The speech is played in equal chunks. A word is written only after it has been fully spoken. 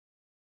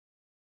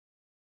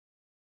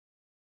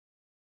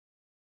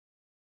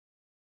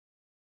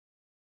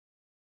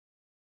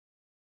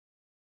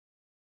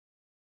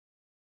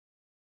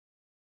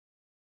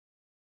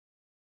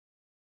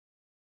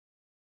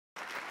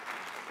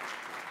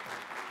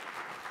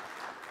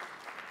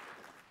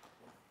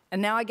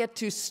And now I get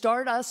to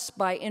start us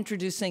by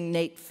introducing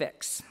Nate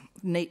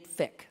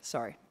Fick,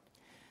 sorry.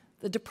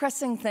 The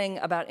depressing thing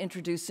about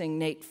introducing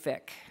Nate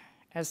Fick,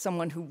 as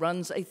someone who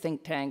runs a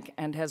think tank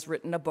and has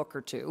written a book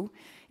or two,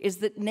 is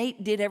that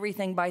Nate did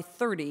everything by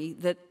 30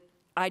 that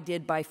I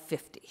did by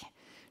 50.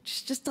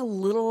 Just a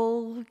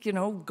little,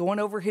 going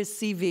over his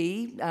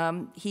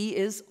CV. He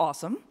is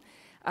awesome.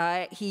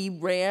 He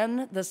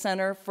ran the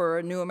Center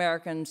for New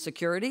American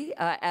Security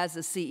as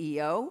a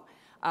CEO.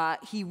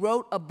 He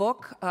wrote a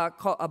book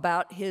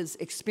about his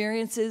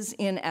experiences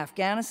in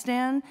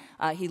Afghanistan.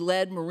 He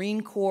led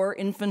Marine Corps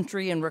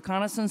infantry and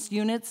reconnaissance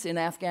units in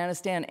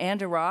Afghanistan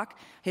and Iraq.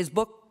 His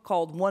book,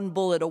 called One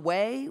Bullet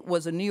Away,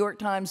 was a New York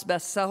Times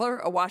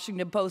bestseller, a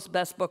Washington Post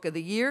Best Book of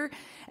the Year,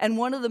 and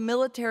one of the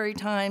Military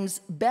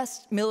Times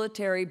Best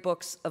Military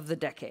Books of the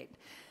Decade.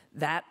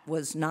 That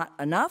was not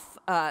enough,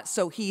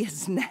 so he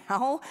is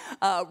now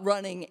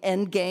running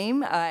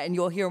Endgame, and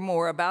you'll hear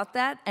more about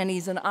that, and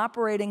he's an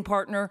operating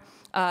partner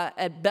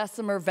at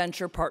Bessemer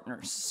Venture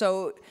Partners.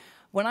 So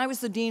when I was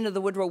the dean of the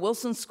Woodrow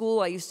Wilson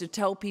School, I used to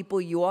tell people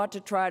you ought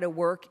to try to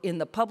work in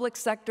the public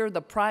sector,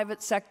 the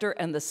private sector,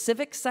 and the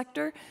civic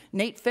sector.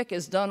 Nate Fick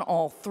has done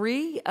all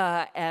three,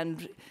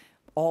 and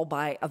all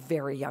by a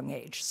very young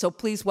age. So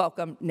please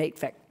welcome Nate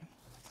Fick.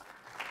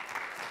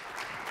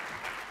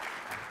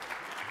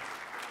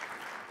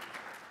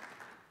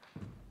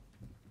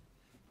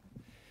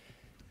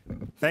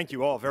 Thank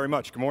you all very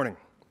much. Good morning.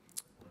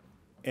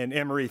 And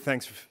Anne-Marie,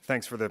 thanks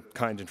for the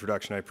kind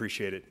introduction. I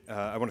appreciate it.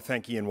 I want to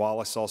thank Ian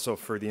Wallace also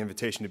for the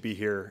invitation to be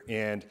here.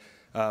 And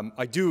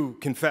I do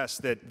confess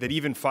that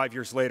even 5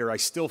 years later, I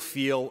still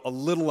feel a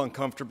little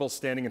uncomfortable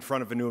standing in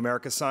front of a New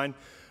America sign,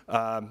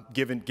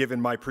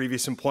 given my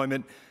previous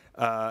employment.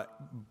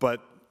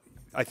 But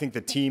I think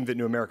the team that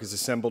New America's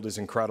assembled is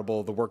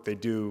incredible. The work they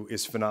do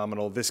is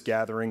phenomenal. This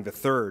gathering, the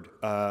third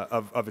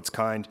of its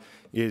kind,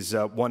 is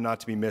one not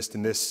to be missed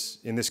in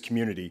this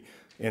community.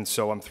 And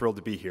so I'm thrilled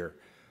to be here.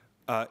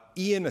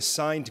 Ian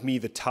assigned me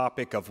the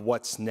topic of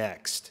what's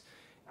next,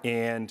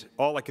 and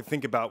all I could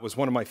think about was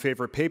one of my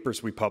favorite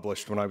papers we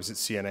published when I was at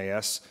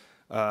CNAS,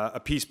 a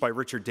piece by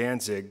Richard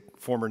Danzig,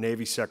 former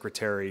Navy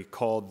Secretary,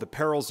 called The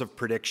Perils of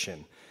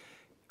Prediction.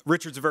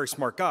 Richard's a very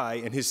smart guy,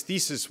 and his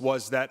thesis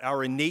was that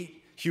our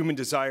innate human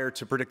desire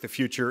to predict the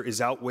future is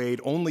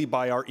outweighed only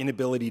by our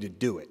inability to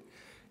do it.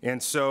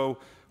 And so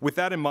with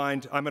that in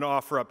mind, I'm going to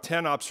offer up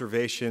 10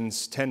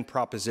 observations, 10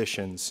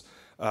 propositions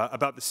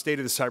about the state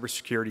of the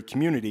cybersecurity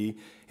community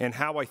and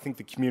how I think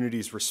the community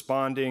is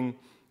responding,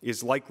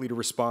 is likely to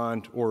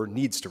respond, or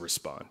needs to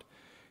respond.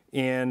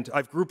 And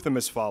I've grouped them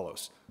as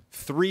follows.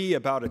 3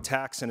 about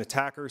attacks and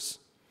attackers,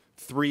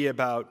 3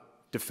 about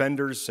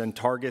defenders and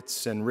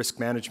targets and risk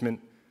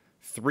management,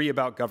 3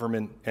 about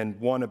government, and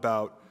 1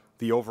 about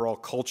the overall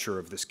culture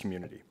of this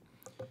community.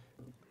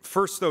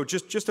 First, though,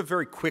 just a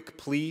very quick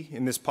plea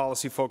in this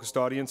policy-focused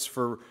audience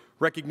for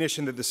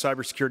recognition that the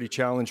cybersecurity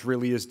challenge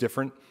really is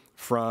different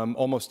from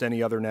almost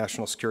any other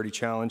national security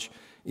challenge,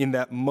 in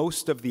that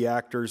most of the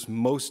actors,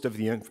 most of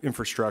the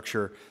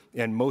infrastructure,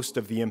 and most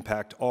of the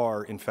impact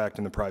are, in fact,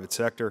 in the private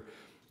sector.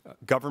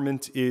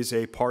 Government is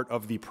a part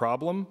of the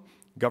problem.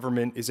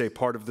 Government is a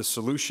part of the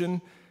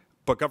solution,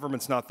 but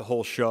government's not the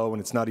whole show, and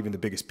it's not even the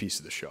biggest piece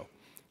of the show.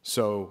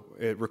 So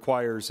it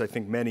requires, I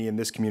think, many in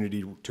this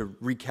community to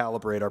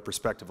recalibrate our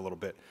perspective a little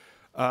bit.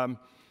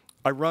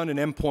 I run an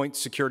endpoint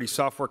security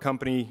software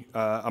company.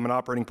 I'm an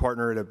operating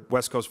partner at a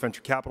West Coast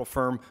venture capital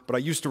firm, but I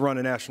used to run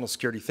a national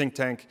security think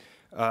tank.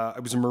 I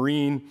was a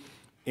Marine,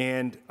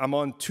 and I'm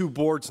on 2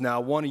 boards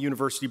now, one a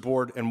university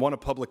board and one a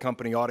public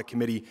company audit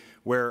committee,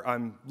 where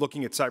I'm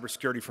looking at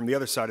cybersecurity from the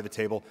other side of the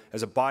table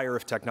as a buyer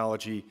of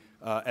technology,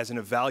 as an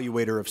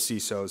evaluator of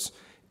CISOs.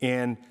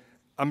 And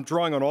I'm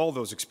drawing on all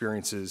those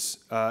experiences,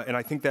 and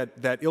I think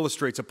that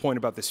illustrates a point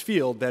about this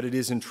field, that it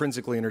is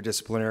intrinsically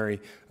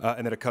interdisciplinary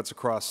and that it cuts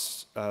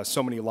across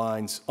so many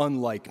lines,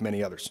 unlike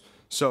many others.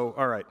 So,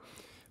 all right,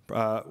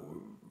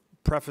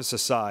 preface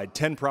aside,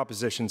 10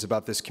 propositions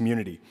about this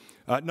community.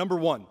 Number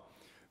 1,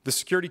 the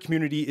security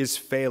community is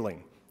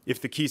failing if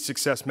the key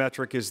success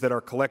metric is that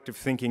our collective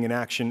thinking and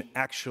action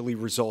actually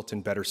result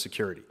in better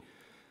security.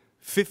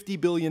 $50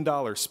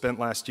 billion spent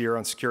last year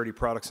on security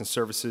products and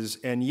services,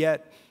 and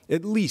yet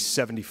at least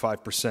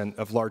 75%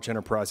 of large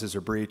enterprises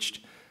are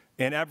breached,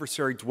 and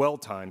adversary dwell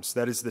times,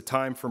 that is the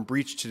time from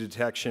breach to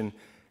detection,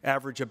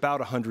 average about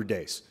 100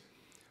 days.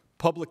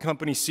 Public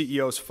company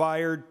CEOs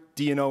fired,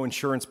 D&O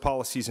insurance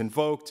policies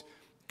invoked,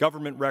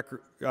 government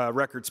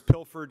records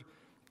pilfered,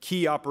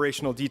 key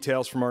operational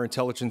details from our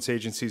intelligence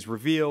agencies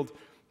revealed,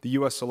 the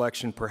U.S.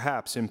 election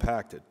perhaps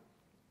impacted.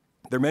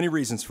 There are many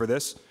reasons for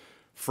this,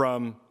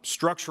 from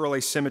structural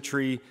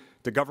asymmetry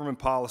to government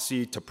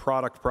policy to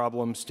product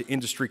problems to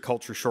industry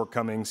culture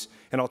shortcomings,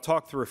 and I'll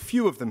talk through a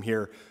few of them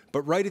here,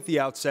 but right at the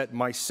outset,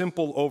 my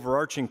simple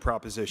overarching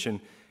proposition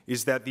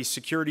is that the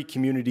security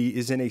community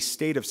is in a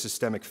state of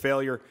systemic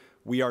failure.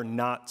 We are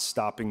not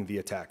stopping the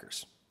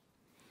attackers.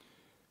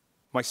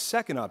 My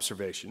second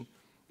observation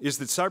is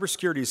that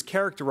cybersecurity is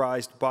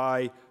characterized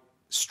by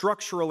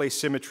structural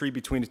asymmetry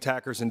between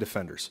attackers and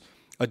defenders.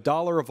 A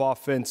dollar of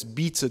offense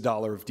beats a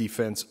dollar of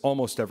defense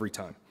almost every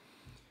time.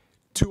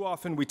 Too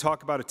often we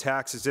talk about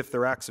attacks as if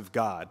they're acts of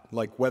God,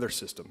 like weather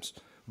systems.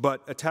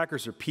 But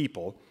attackers are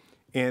people,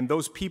 and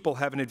those people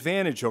have an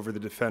advantage over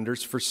the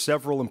defenders for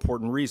several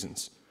important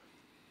reasons.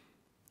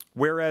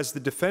 Whereas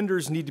the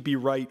defenders need to be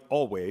right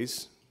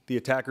always, the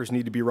attackers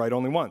need to be right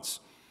only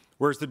once.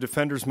 Whereas the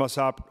defenders must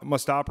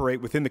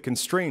operate within the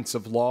constraints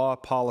of law,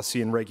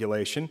 policy, and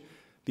regulation,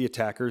 the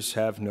attackers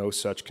have no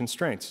such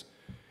constraints.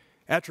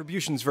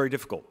 Attribution is very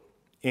difficult,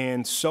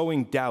 and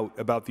sowing doubt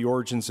about the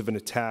origins of an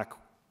attack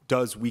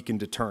does weaken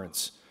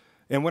deterrence.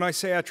 And when I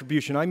say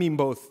attribution, I mean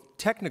both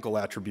technical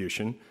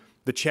attribution,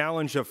 the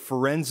challenge of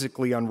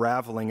forensically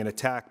unraveling an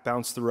attack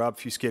bounced through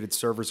obfuscated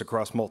servers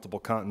across multiple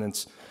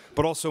continents,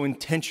 but also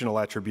intentional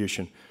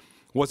attribution.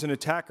 Was an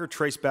attacker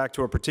traced back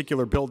to a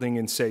particular building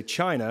in, say,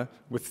 China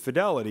with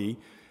fidelity,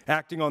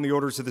 acting on the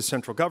orders of the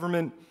central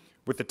government,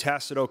 with the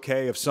tacit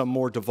okay of some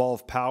more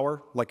devolved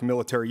power, like a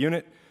military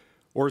unit,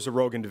 or as a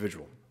rogue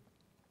individual?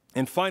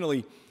 And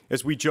finally,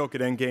 as we joke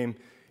at Endgame,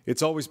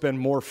 it's always been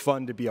more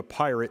fun to be a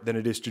pirate than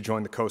it is to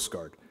join the Coast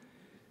Guard.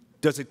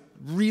 Does a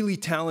really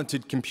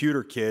talented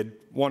computer kid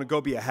want to go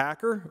be a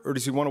hacker, or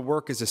does he want to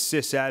work as a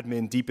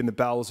sysadmin deep in the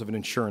bowels of an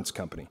insurance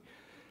company?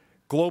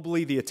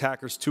 Globally, the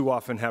attackers too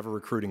often have a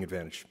recruiting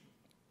advantage.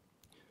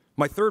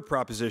 My third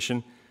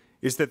proposition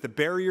is that the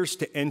barriers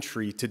to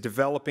entry to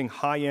developing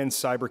high-end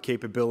cyber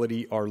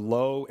capability are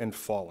low and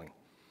falling.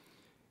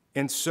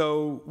 And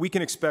so we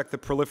can expect the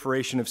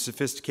proliferation of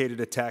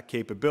sophisticated attack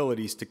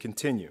capabilities to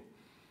continue.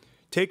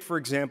 Take, for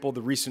example,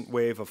 the recent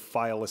wave of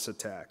fileless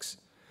attacks.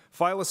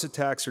 Fileless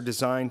attacks are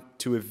designed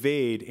to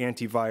evade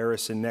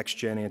antivirus and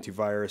next-gen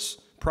antivirus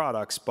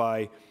products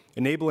by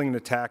enabling an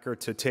attacker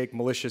to take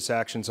malicious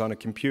actions on a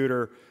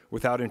computer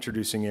without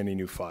introducing any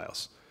new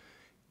files.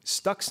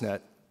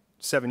 Stuxnet,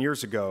 7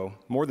 years ago,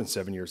 more than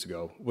 7 years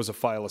ago, was a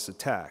fileless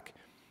attack,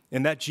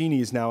 and that genie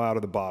is now out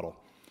of the bottle.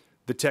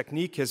 The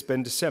technique has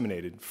been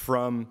disseminated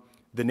from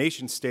the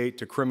nation state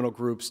to criminal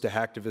groups to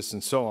hacktivists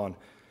and so on.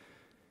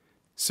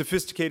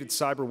 Sophisticated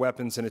cyber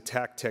weapons and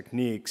attack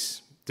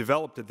techniques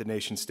developed at the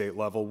nation-state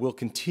level will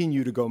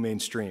continue to go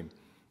mainstream.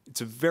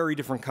 It's a very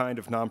different kind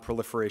of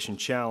non-proliferation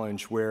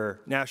challenge where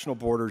national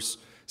borders,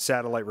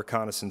 satellite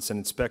reconnaissance, and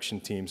inspection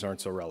teams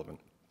aren't so relevant.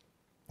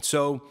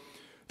 So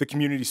the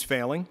community's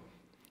failing,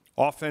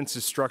 offense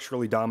is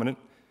structurally dominant,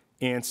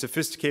 and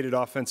sophisticated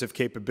offensive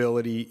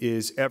capability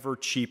is ever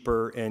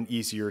cheaper and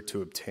easier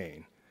to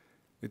obtain.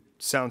 It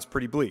sounds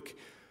pretty bleak.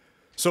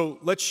 So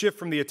let's shift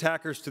from the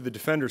attackers to the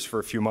defenders for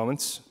a few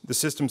moments. The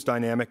system's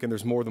dynamic, and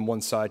there's more than one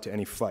side to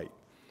any fight.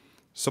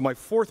 So my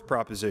fourth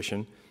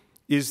proposition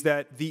is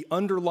that the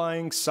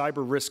underlying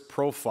cyber risk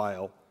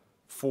profile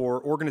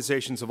for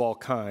organizations of all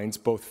kinds,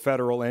 both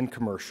federal and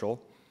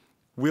commercial,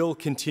 will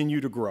continue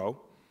to grow,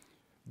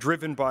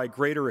 driven by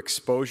greater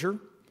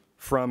exposure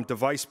from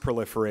device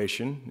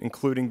proliferation,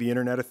 including the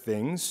Internet of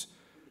Things,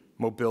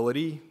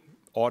 mobility,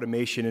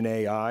 automation and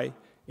AI,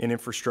 and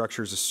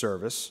infrastructure as a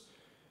service.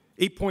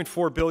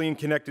 8.4 billion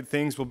connected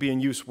things will be in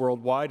use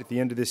worldwide at the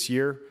end of this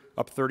year,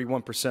 up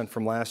 31%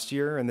 from last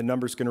year, and the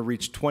number's going to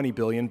reach 20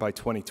 billion by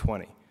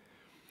 2020.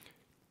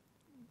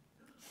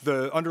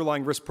 The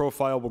underlying risk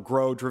profile will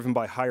grow, driven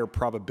by higher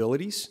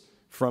probabilities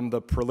from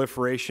the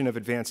proliferation of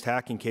advanced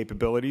hacking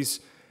capabilities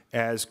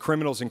as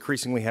criminals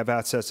increasingly have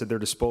access at their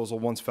disposal,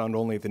 once found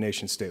only at the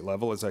nation-state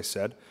level, as I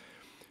said,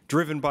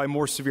 driven by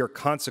more severe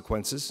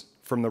consequences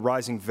from the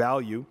rising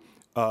value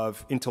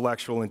of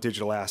intellectual and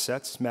digital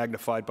assets,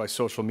 magnified by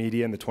social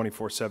media and the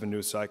 24/7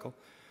 news cycle,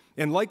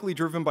 and likely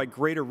driven by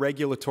greater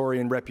regulatory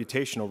and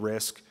reputational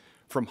risk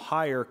from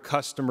higher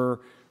customer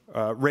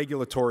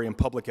regulatory and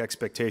public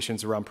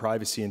expectations around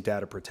privacy and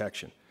data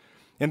protection.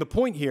 And the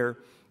point here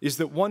is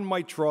that one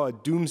might draw a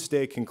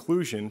doomsday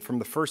conclusion from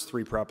the first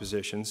three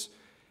propositions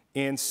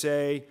and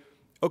say,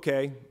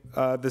 okay,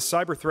 the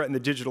cyber threat in the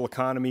digital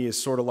economy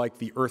is sort of like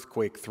the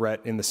earthquake threat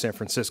in the San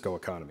Francisco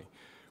economy.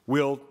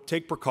 We'll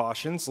take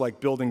precautions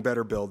like building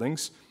better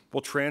buildings.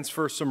 We'll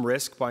transfer some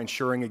risk by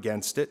insuring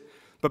against it.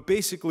 But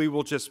basically,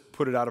 we'll just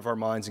put it out of our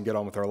minds and get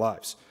on with our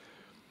lives.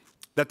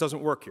 That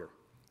doesn't work here.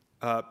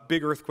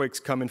 Big earthquakes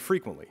come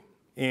infrequently.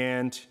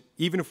 And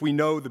even if we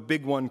know the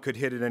big one could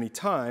hit at any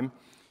time,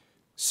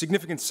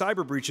 significant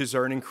cyber breaches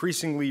are an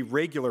increasingly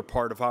regular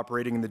part of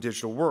operating in the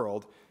digital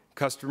world.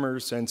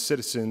 Customers and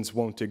citizens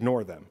won't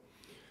ignore them.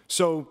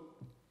 So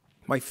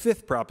my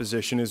fifth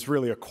proposition is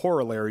really a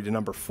corollary to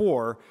number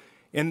 4,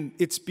 and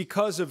it's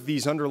because of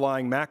these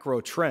underlying macro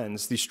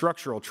trends, these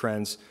structural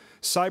trends,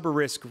 cyber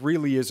risk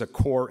really is a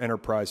core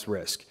enterprise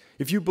risk.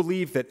 If you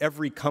believe that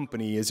every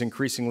company is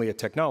increasingly a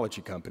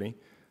technology company,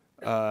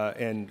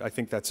 and I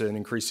think that's an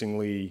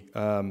increasingly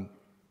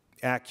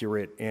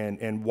accurate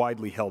and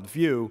widely held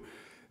view,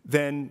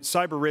 then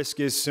cyber risk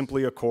is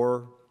simply a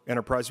core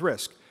enterprise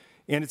risk,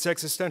 and it's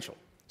existential.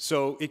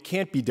 So it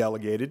can't be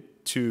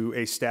delegated to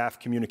a staff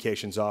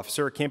communications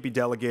officer. It can't be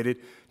delegated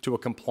to a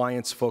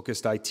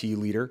compliance-focused IT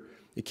leader.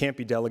 It can't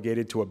be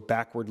delegated to a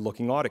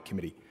backward-looking audit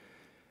committee.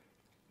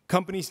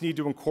 Companies need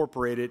to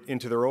incorporate it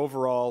into their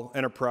overall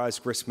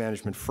enterprise risk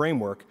management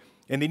framework,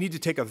 and they need to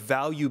take a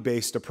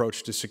value-based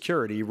approach to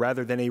security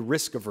rather than a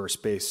risk-averse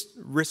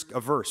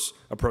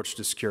approach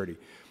to security.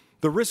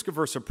 The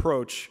risk-averse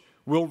approach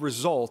will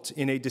result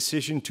in a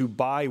decision to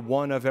buy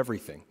one of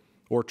everything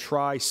or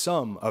try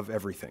some of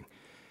everything,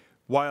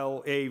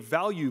 while a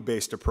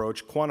value-based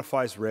approach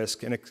quantifies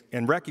risk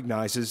and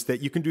recognizes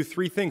that you can do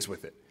three things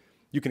with it.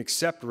 You can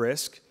accept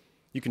risk,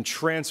 you can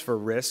transfer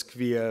risk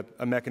via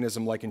a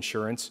mechanism like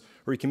insurance,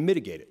 or you can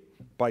mitigate it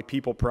by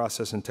people,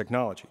 process, and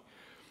technology.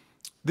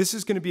 This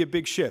is going to be a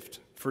big shift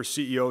for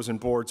CEOs and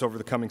boards over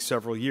the coming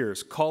several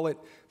years. Call it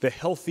the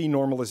healthy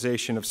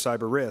normalization of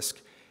cyber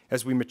risk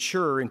as we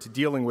mature into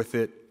dealing with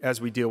it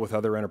as we deal with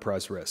other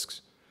enterprise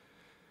risks.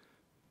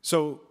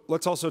 So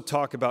let's also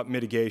talk about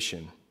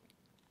mitigation.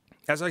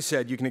 As I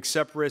said, you can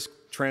accept risk,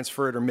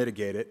 transfer it, or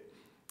mitigate it.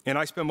 And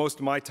I spend most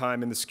of my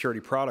time in the security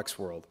products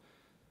world,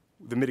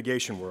 the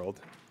mitigation world,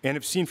 and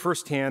have seen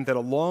firsthand that a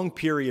long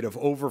period of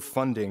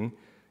overfunding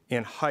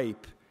and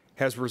hype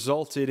has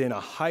resulted in a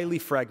highly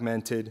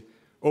fragmented,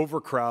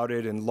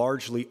 overcrowded, and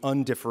largely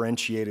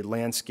undifferentiated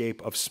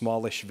landscape of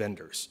smallish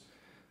vendors.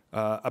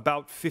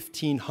 About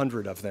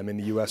 1,500 of them in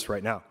the US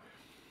right now.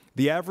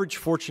 The average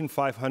Fortune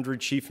 500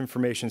 Chief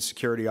Information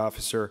Security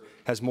Officer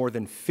has more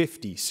than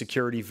 50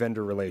 security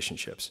vendor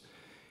relationships.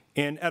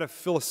 And at a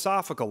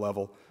philosophical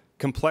level,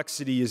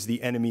 complexity is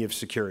the enemy of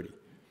security.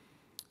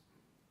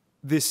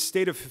 This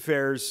state of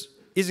affairs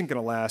isn't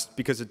going to last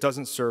because it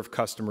doesn't serve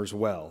customers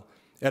well.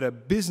 At a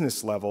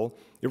business level,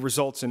 it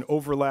results in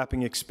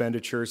overlapping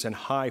expenditures and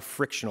high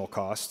frictional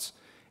costs.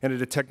 And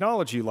at a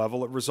technology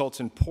level, it results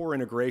in poor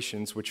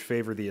integrations which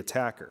favor the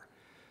attacker.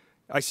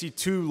 I see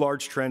two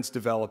large trends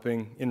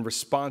developing in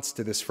response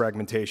to this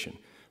fragmentation.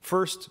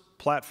 First,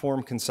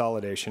 platform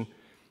consolidation,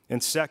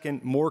 and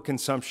second, more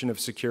consumption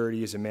of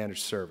security as a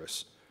managed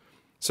service.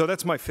 So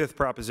that's my fifth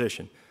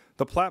proposition.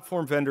 The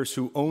platform vendors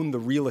who own the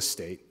real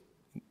estate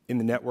in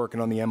the network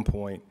and on the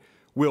endpoint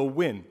will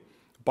win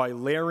by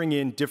layering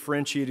in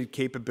differentiated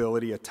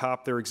capability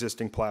atop their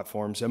existing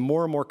platforms, and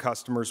more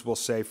customers will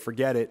say,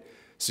 forget it,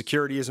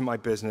 security isn't my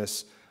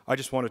business, I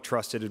just want a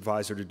trusted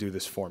advisor to do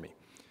this for me.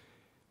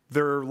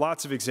 There are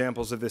lots of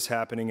examples of this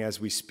happening as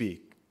we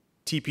speak.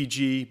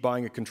 TPG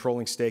buying a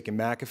controlling stake in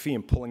McAfee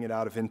and pulling it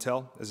out of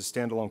Intel as a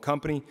standalone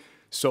company,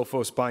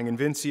 Sophos buying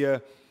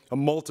Invincia, a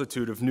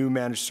multitude of new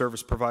managed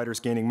service providers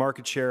gaining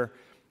market share,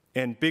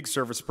 and big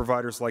service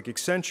providers like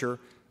Accenture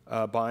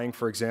buying,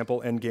 for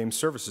example, Endgame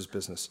services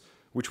business,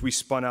 which we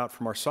spun out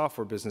from our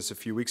software business a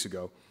few weeks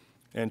ago.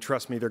 And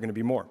trust me, there are going to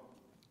be more.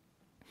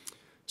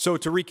 So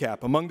to recap,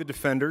 among the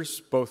defenders,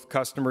 both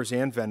customers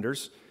and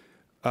vendors,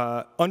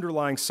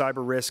 underlying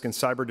cyber risk and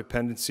cyber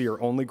dependency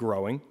are only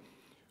growing.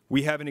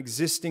 We have an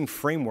existing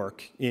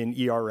framework in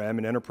ERM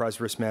and enterprise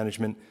risk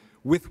management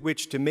with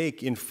which to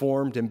make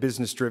informed and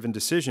business-driven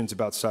decisions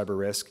about cyber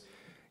risk.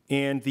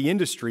 And the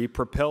industry,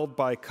 propelled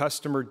by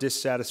customer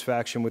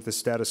dissatisfaction with the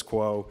status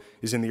quo,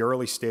 is in the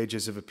early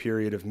stages of a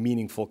period of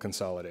meaningful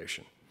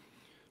consolidation.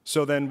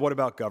 So then, what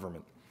about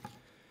government?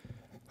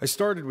 I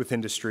started with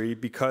industry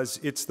because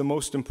it's the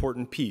most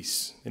important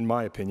piece, in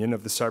my opinion,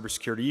 of the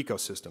cybersecurity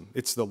ecosystem.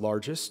 It's the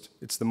largest,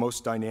 it's the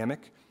most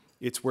dynamic,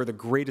 it's where the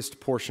greatest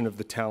portion of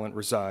the talent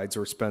resides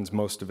or spends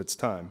most of its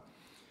time.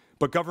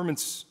 But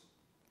government's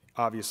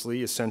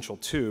obviously essential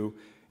too,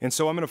 and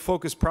so I'm going to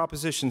focus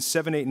propositions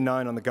 7, 8, and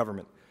 9 on the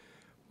government.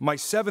 My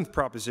seventh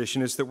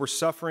proposition is that we're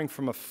suffering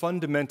from a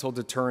fundamental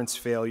deterrence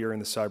failure in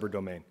the cyber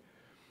domain.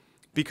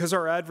 Because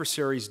our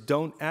adversaries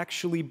don't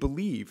actually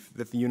believe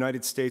that the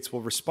United States will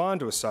respond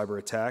to a cyber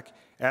attack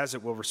as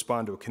it will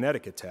respond to a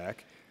kinetic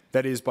attack,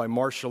 that is, by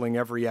marshaling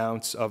every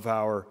ounce of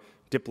our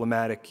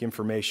diplomatic,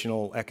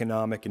 informational,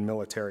 economic, and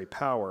military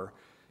power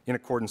in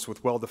accordance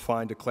with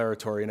well-defined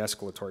declaratory and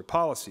escalatory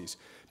policies.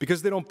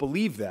 Because they don't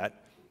believe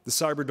that, the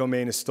cyber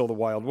domain is still the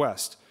Wild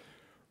West.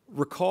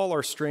 Recall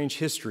our strange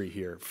history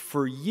here.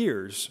 For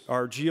years,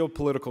 our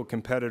geopolitical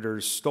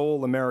competitors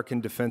stole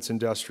American defense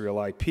industrial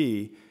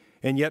IP,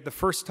 and yet the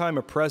first time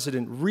a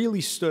president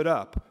really stood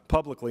up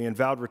publicly and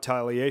vowed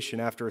retaliation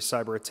after a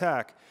cyber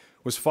attack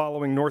was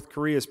following North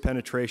Korea's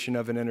penetration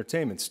of an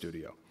entertainment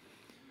studio.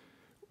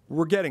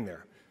 We're getting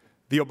there.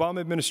 The Obama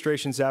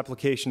administration's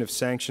application of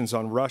sanctions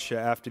on Russia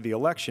after the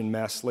election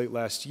mass late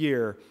last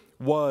year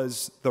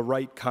was the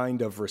right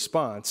kind of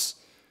response,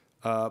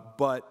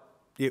 but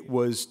it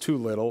was too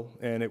little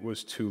and it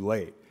was too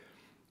late.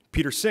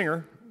 Peter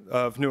Singer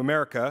of New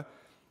America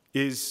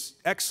is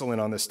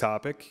excellent on this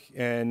topic,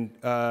 and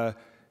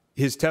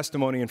his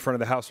testimony in front of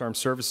the House Armed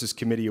Services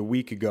Committee a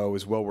week ago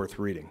is well worth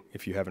reading.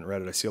 If you haven't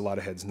read it, I see a lot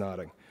of heads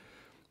nodding.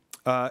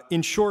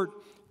 In short,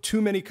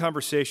 too many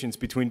conversations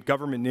between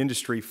government and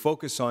industry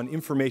focus on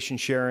information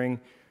sharing,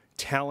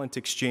 talent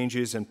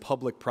exchanges, and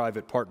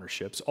public-private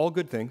partnerships, all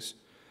good things.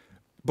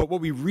 But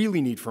what we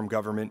really need from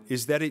government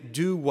is that it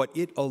do what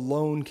it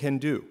alone can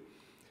do.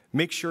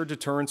 Make sure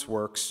deterrence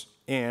works,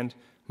 and,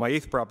 my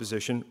eighth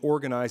proposition,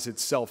 organize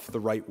itself the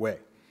right way.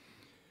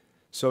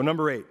 So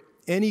number 8,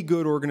 any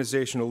good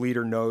organizational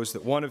leader knows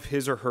that one of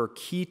his or her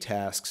key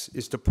tasks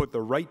is to put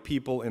the right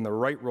people in the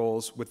right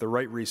roles with the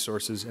right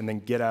resources and then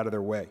get out of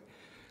their way.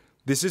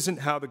 This isn't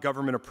how the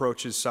government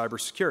approaches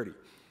cybersecurity.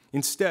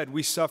 Instead,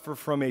 we suffer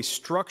from a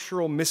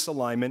structural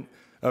misalignment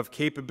of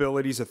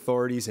capabilities,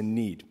 authorities, and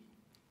need.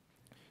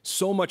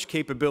 So much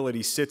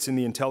capability sits in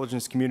the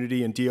intelligence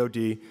community and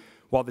DoD,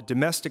 while the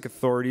domestic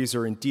authorities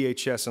are in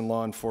DHS and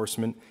law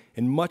enforcement,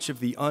 and much of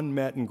the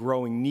unmet and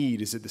growing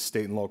need is at the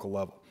state and local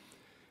level.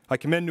 I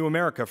commend New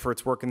America for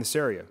its work in this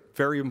area.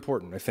 Very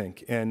important, I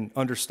think, and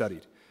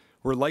understudied.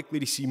 We're likely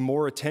to see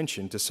more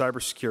attention to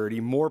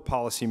cybersecurity, more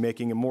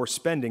policymaking, and more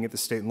spending at the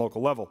state and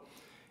local level.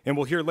 And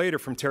we'll hear later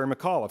from Terry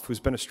McAuliffe, who's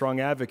been a strong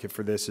advocate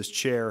for this as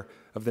chair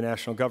of the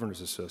National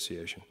Governors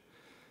Association.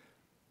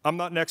 I'm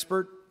not an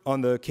expert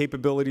on the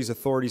capabilities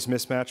authorities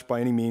mismatch by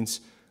any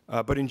means,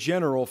 but in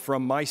general,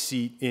 from my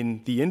seat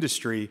in the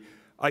industry,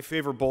 I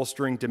favor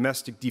bolstering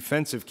domestic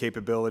defensive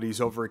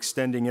capabilities over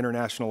extending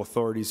international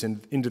authorities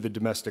into the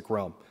domestic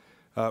realm.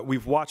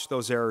 We've watched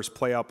those errors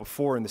play out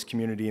before in this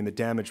community, and the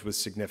damage was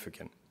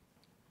significant.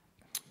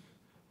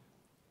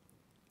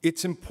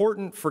 It's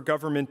important for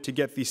government to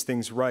get these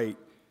things right,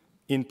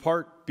 in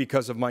part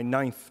because of my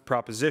 9th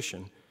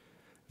proposition.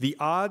 The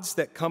odds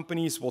that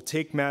companies will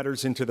take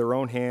matters into their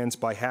own hands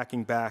by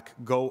hacking back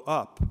go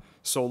up,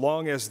 so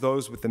long as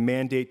those with the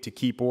mandate to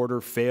keep order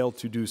fail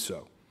to do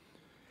so.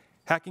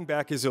 Hacking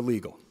back is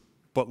illegal,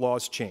 but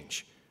laws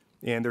change,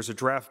 and there's a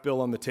draft bill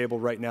on the table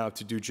right now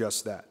to do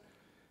just that.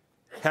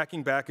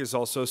 Hacking back is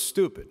also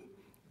stupid,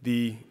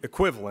 the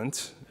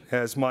equivalent,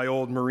 as my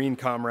old Marine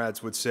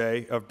comrades would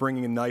say, of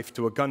bringing a knife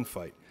to a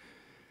gunfight.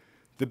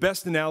 The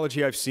best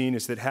analogy I've seen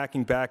is that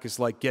hacking back is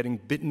like getting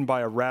bitten by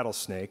a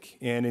rattlesnake,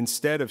 and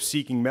instead of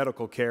seeking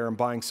medical care and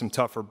buying some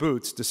tougher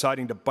boots,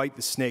 deciding to bite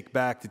the snake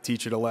back to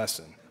teach it a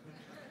lesson.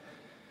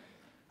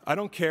 I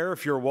don't care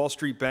if you're a Wall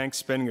Street bank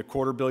spending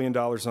 $250 million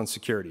on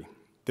security.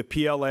 The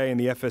PLA and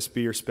the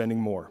FSB are spending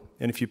more.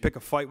 And if you pick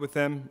a fight with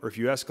them, or if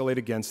you escalate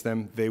against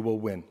them, they will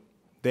win.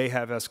 They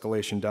have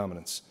escalation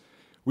dominance.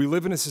 We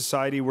live in a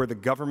society where the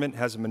government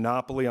has a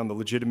monopoly on the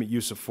legitimate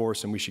use of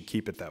force, and we should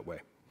keep it that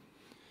way.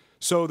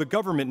 So the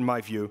government, in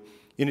my view,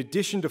 in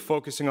addition to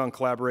focusing on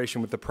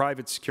collaboration with the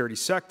private security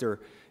sector,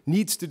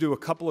 needs to do a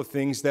couple of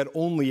things that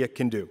only it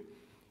can do.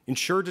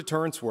 Ensure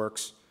deterrence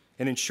works,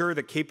 and ensure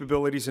that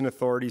capabilities and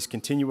authorities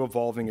continue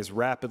evolving as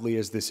rapidly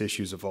as this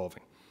issue is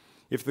evolving.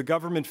 If the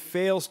government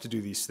fails to do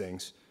these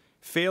things,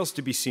 fails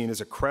to be seen as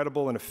a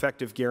credible and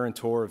effective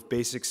guarantor of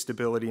basic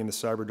stability in the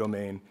cyber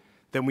domain,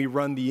 then we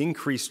run the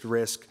increased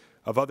risk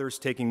of others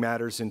taking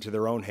matters into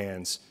their own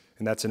hands,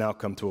 and that's an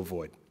outcome to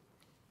avoid.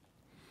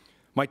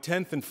 My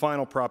 10th and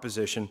final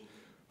proposition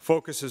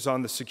focuses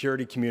on the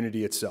security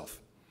community itself.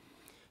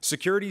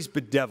 Security is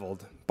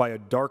bedeviled by a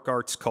dark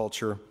arts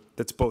culture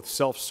that's both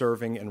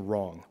self-serving and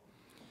wrong.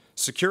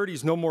 Security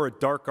is no more a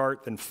dark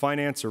art than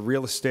finance or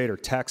real estate or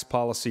tax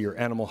policy or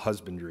animal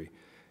husbandry.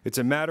 It's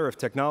a matter of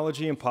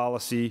technology and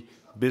policy,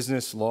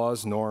 business,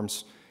 laws,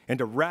 norms, and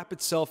to wrap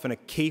itself in a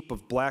cape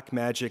of black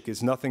magic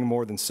is nothing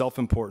more than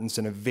self-importance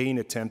and a vain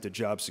attempt at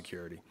job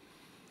security.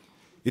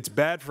 It's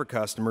bad for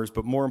customers,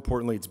 but more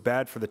importantly, it's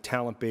bad for the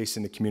talent base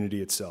in the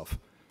community itself.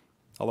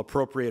 I'll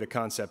appropriate a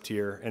concept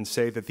here and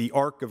say that the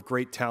arc of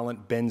great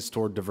talent bends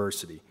toward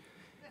diversity.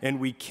 And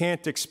we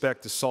can't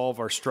expect to solve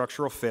our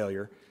structural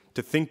failure,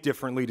 to think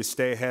differently, to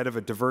stay ahead of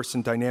a diverse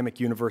and dynamic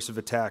universe of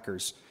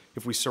attackers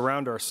if we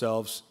surround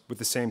ourselves with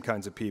the same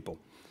kinds of people.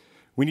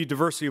 We need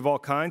diversity of all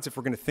kinds if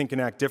we're going to think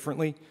and act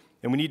differently,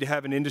 and we need to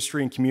have an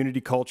industry and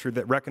community culture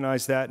that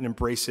recognize that and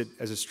embrace it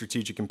as a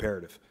strategic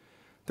imperative.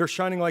 There are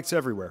shining lights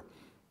everywhere,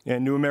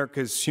 and New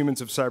America's Humans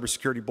of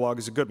Cybersecurity blog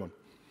is a good one.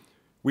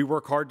 We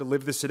work hard to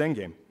live this at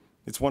Endgame.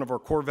 It's one of our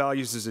core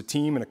values as a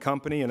team and a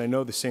company, and I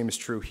know the same is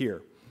true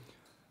here.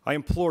 I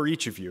implore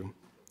each of you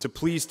to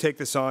please take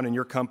this on in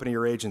your company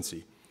or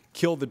agency.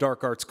 Kill the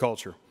dark arts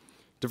culture.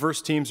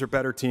 Diverse teams are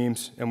better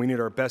teams, and we need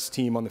our best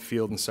team on the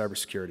field in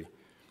cybersecurity.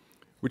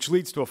 Which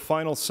leads to a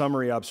final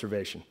summary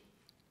observation.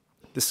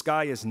 The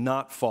sky is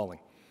not falling.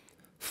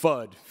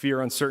 FUD,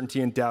 fear,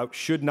 uncertainty, and doubt,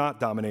 should not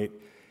dominate.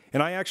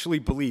 And I actually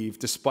believe,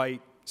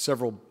 despite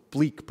several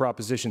bleak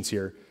propositions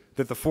here,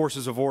 that the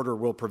forces of order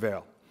will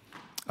prevail.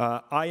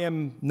 I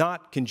am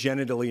not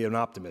congenitally an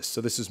optimist,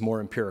 so this is more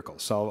empirical,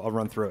 so I'll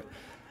run through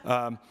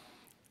it.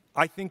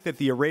 I think that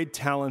the arrayed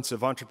talents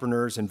of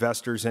entrepreneurs,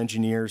 investors,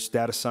 engineers,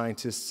 data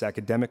scientists,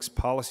 academics,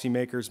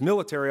 policymakers,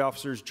 military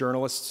officers,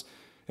 journalists,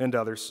 and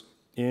others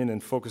in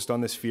and focused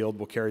on this field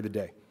will carry the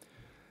day.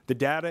 The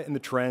data and the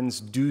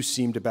trends do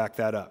seem to back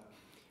that up.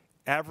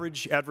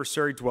 Average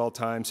adversary dwell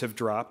times have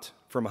dropped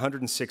from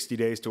 160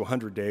 days to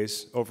 100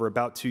 days over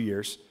about 2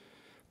 years.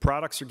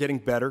 Products are getting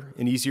better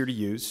and easier to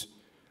use.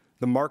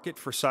 The market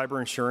for cyber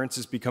insurance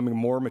is becoming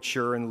more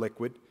mature and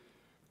liquid.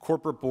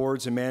 Corporate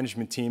boards and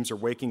management teams are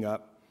waking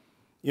up.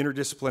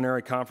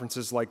 Interdisciplinary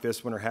conferences like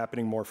this one are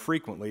happening more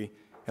frequently,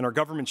 and our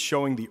government's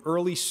showing the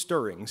early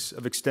stirrings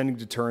of extending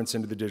deterrence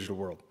into the digital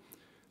world.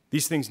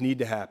 These things need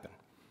to happen.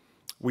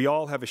 we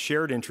all have a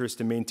shared interest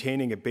in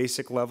maintaining a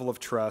basic level of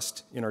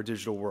trust in our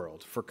digital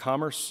world, for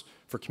commerce,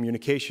 for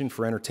communication,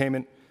 for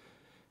entertainment,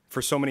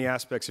 for so many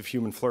aspects of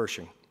human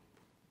flourishing.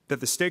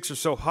 That the stakes are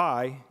so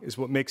high is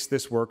what makes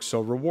this work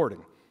so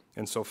rewarding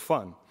and so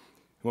fun, and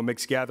what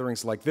makes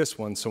gatherings like this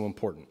one so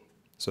important.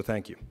 So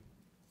thank you.